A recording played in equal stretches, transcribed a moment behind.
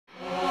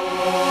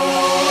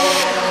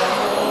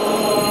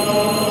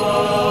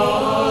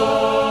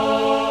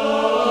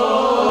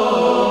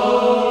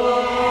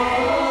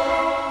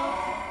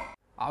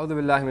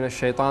billahi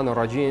minash shaitanir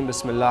rajim.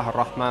 Bismillahir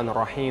rahmanir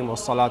rahim.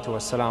 Wassalatu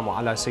wassalamu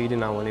ala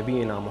sayyidina wa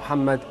nabiyyina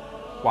Muhammad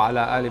wa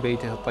ala ali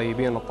baytihi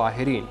at-tayyibin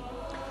at-tahirin.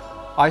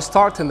 I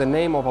start in the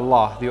name of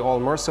Allah, the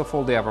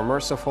All-Merciful, the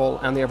Ever-Merciful,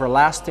 and the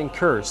everlasting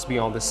curse be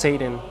on the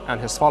Satan and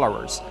his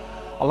followers.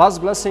 Allah's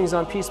blessings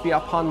and peace be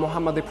upon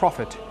Muhammad the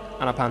Prophet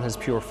and upon his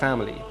pure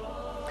family.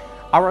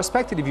 Our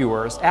respected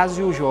viewers, as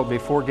usual,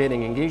 before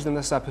getting engaged in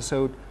this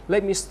episode,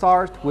 let me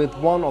start with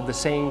one of the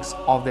sayings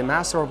of the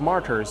Master of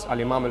Martyrs,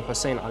 Imam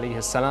Hussein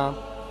alayhi salam,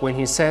 when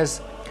he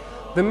says,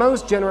 "The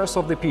most generous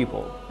of the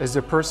people is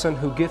the person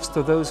who gives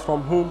to those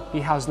from whom he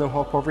has no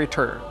hope of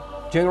return."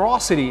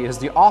 Generosity is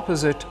the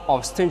opposite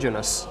of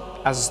stinginess,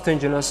 as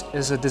stinginess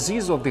is a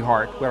disease of the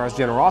heart, whereas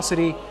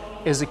generosity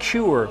is a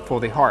cure for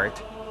the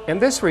heart. In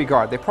this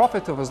regard, the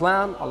Prophet of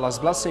Islam, Allah's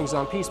blessings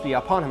and peace be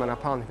upon him and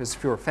upon his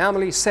pure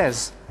family,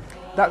 says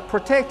that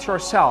protect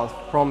yourself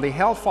from the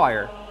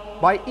hellfire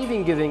by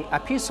even giving a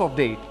piece of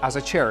date as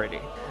a charity.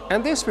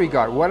 In this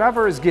regard,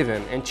 whatever is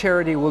given in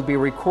charity will be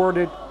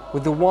recorded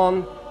with the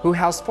one who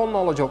has full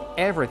knowledge of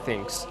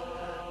everything.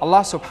 Allah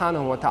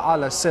subhanahu wa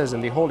ta'ala says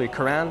in the Holy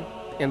Quran,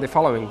 in the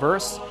following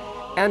verse,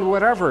 "And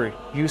whatever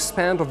you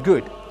spend of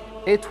good,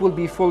 it will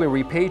be fully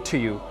repaid to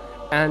you,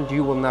 and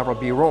you will never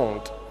be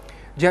wronged."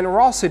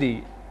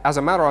 Generosity, as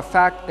a matter of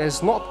fact,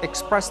 is not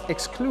expressed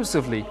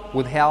exclusively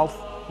with health,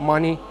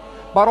 money,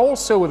 but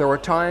also with our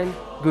time,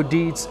 good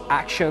deeds,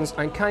 actions,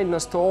 and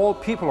kindness to all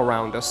people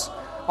around us.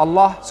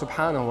 Allah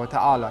subhanahu wa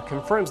ta'ala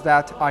confirms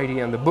that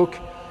idea in the book,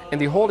 in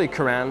the Holy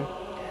Quran.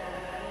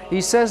 He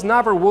says,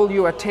 "Never will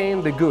you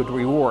attain the good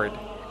reward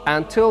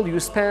until you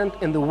spend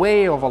in the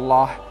way of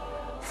Allah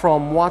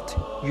from what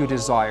you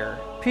desire."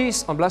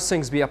 Peace and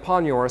blessings be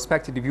upon you,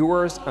 respected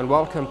viewers, and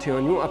welcome to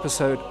a new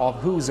episode of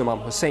Who's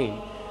Imam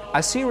Hussein,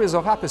 a series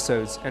of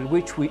episodes in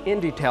which we in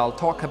detail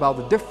talk about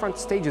the different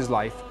stages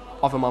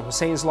of Imam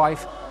Hussein's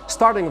life,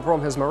 starting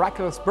from his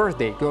miraculous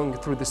birthday, going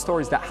through the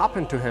stories that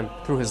happened to him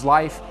through his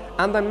life,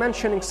 and then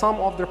mentioning some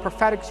of the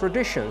prophetic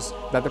traditions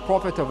that the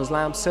Prophet of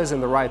Islam says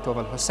in the right of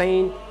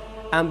al-Hussein,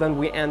 and then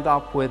we end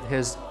up with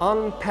his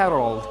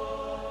unparalleled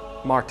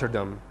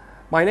martyrdom.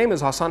 My name is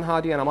Hassan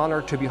Hadi and I'm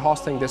honored to be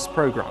hosting this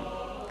program.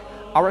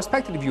 Our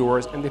respected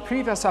viewers, in the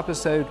previous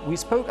episode we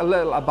spoke a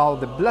little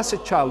about the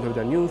blessed childhood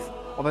and youth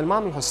of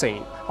Imam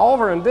Hussein.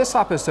 However, in this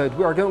episode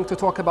we are going to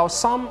talk about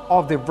some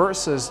of the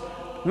verses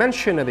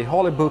mentioned in the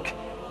holy book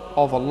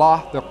of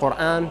Allah, the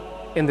Quran,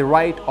 in the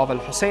right of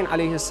al-Hussein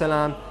alayhi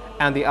salam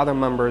and the other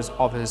members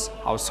of his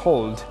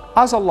household.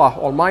 As Allah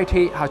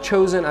Almighty had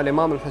chosen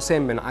al-Imam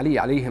al-Hussein bin Ali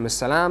alayhi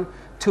salam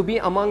to be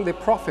among the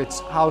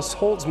Prophet's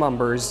household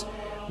members,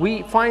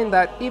 we find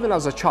that even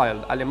as a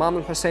child, al-Imam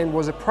al-Hussein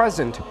was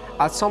present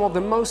at some of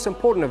the most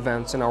important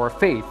events in our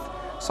faith,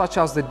 such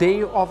as the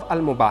day of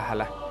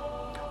al-Mubahala.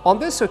 On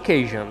this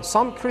occasion,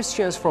 some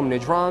Christians from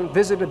Najran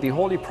visited the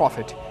Holy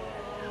Prophet.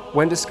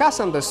 When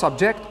discussing the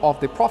subject of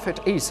the Prophet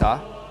Isa,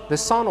 the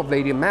son of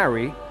Lady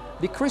Mary,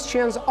 the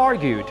Christians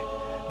argued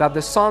that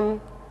the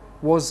son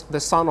was the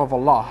son of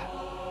Allah,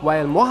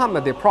 while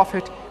Muhammad the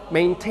Prophet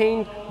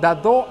maintained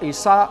that though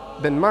Isa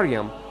bin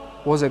Maryam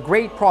was a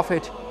great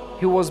prophet,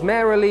 he was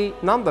merely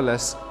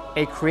nonetheless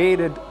a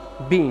created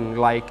being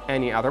like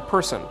any other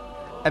person.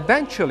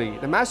 Eventually,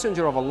 the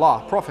Messenger of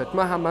Allah, Prophet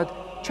Muhammad,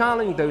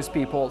 challenged those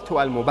people to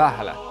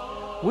al-Mubahala,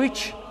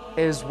 which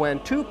is when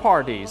two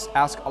parties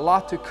ask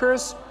Allah to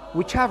curse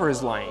whichever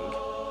is lying.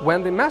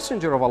 When the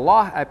Messenger of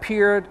Allah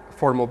appeared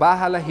for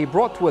Mubahala, he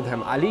brought with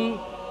him Ali,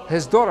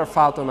 his daughter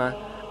Fatima,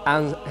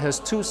 and his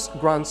two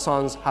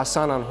grandsons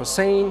Hassan and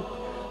Hussein.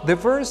 The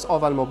verse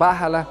of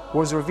al-Mubahala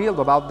was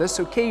revealed about this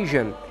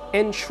occasion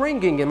in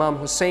shrinking Imam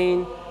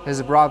Hussein,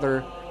 his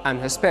brother,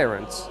 and his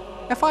parents.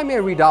 If I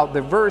may read out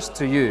the verse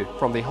to you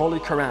from the Holy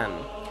Quran,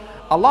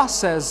 Allah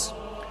says,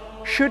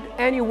 "Should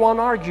anyone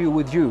argue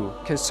with you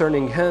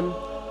concerning him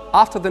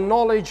after the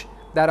knowledge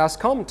that has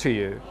come to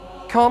you?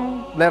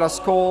 Come, let us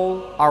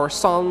call our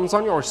sons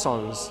and your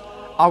sons,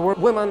 our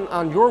women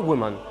and your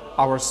women,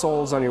 our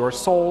souls and your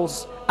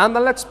souls, and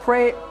then let's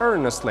pray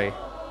earnestly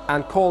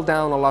and call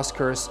down Allah's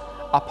curse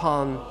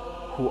upon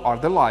who are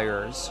the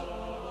liars."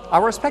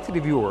 Our respected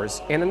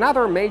viewers, in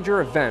another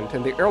major event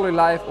in the early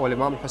life of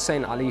Imam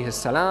Hussein alayhi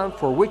salam,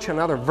 for which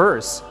another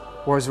verse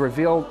was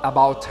revealed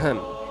about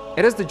him,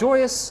 it is the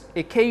joyous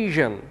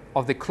occasion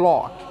of the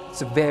clock.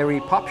 It's a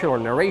very popular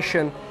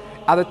narration.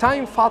 At the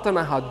time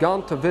Fatima had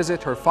gone to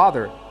visit her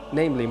father,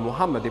 namely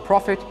Muhammad the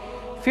Prophet,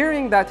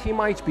 fearing that he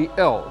might be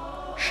ill,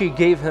 she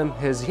gave him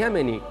his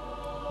Yemeni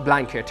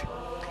blanket.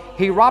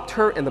 He wrapped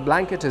her in the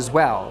blanket as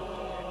well,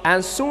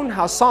 and soon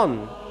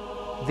Hassan,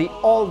 the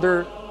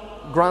older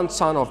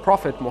grandson of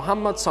Prophet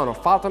Muhammad, son of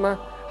Fatima,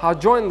 had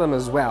joined them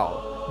as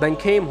well. Then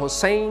came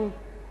Hussein.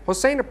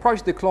 Hussein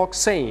approached the clock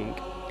saying,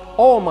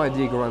 "Oh my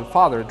dear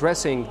grandfather,"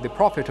 addressing the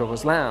Prophet of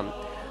Islam,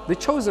 "the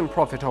chosen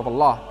Prophet of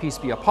Allah, peace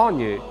be upon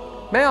you,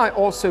 may I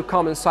also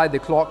come inside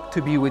the clock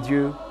to be with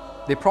you?"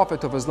 The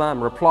Prophet of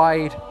Islam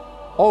replied,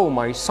 "Oh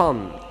my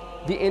son,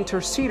 the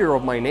interceder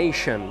of my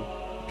nation,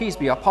 peace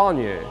be upon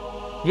you,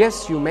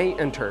 yes, you may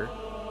enter."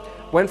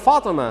 When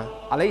Fatima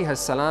alayhi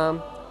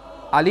salam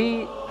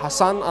Ali,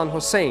 Hassan and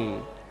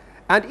Hussein,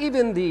 and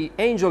even the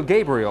angel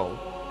Gabriel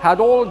had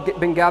all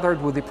been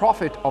gathered with the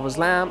Prophet of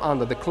Islam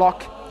under the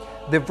clock,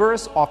 the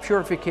verse of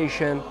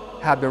purification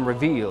had been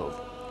revealed.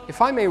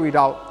 If I may read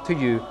out to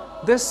you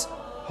this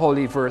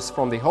holy verse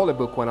from the Holy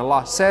Book, when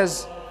Allah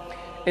says,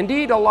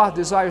 "Indeed, Allah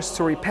desires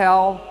to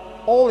repel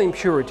all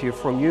impurity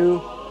from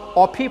you,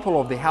 O people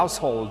of the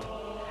household,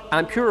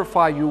 and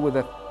purify you with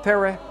a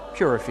thorough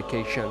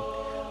purification."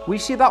 We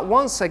see that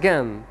once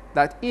again,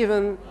 that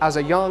even as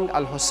a young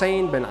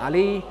Al-Hussein bin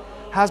Ali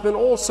has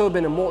also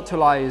been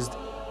immortalized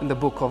in the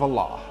Book of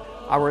Allah.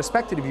 Our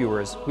respected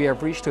viewers, we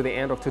have reached to the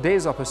end of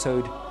today's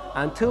episode.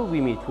 Until we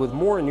meet with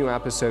more new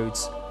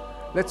episodes,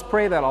 let's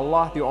pray that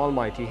Allah the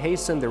Almighty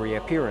hasten the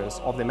reappearance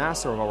of the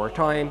master of our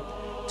time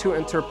to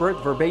interpret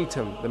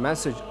verbatim the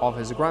message of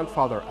his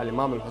grandfather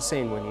Al-Imam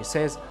Hussein when he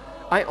says,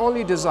 "I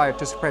only desire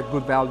to spread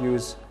good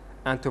values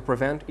and to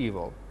prevent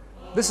evil."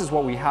 This is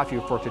what we have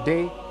here for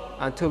today.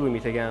 Until we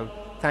meet again,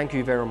 thank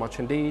you very much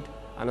indeed,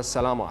 and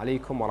assalamu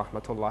alaikum wa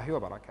rahmatullahi wa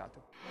barakatuh.